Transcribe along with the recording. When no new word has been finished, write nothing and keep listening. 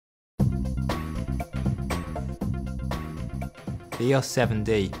The EOS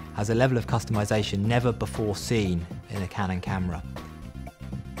 7D has a level of customization never before seen in a Canon camera.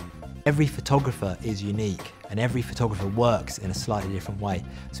 Every photographer is unique and every photographer works in a slightly different way.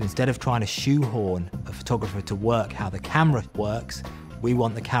 So instead of trying to shoehorn a photographer to work how the camera works, we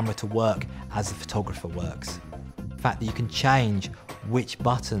want the camera to work as the photographer works. The fact that you can change which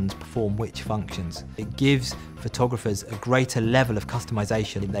buttons perform which functions. It gives photographers a greater level of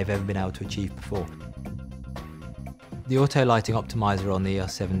customization than they've ever been able to achieve before. The auto lighting optimizer on the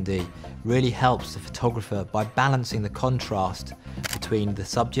EOS 7D really helps the photographer by balancing the contrast between the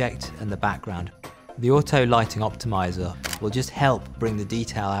subject and the background. The auto lighting optimizer will just help bring the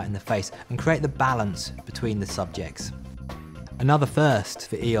detail out in the face and create the balance between the subjects. Another first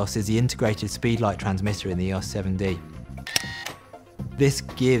for EOS is the integrated speedlight transmitter in the EOS 7D. This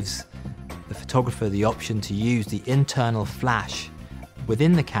gives the photographer the option to use the internal flash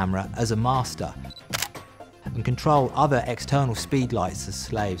within the camera as a master and control other external speedlights as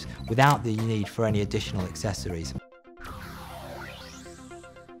slaves without the need for any additional accessories.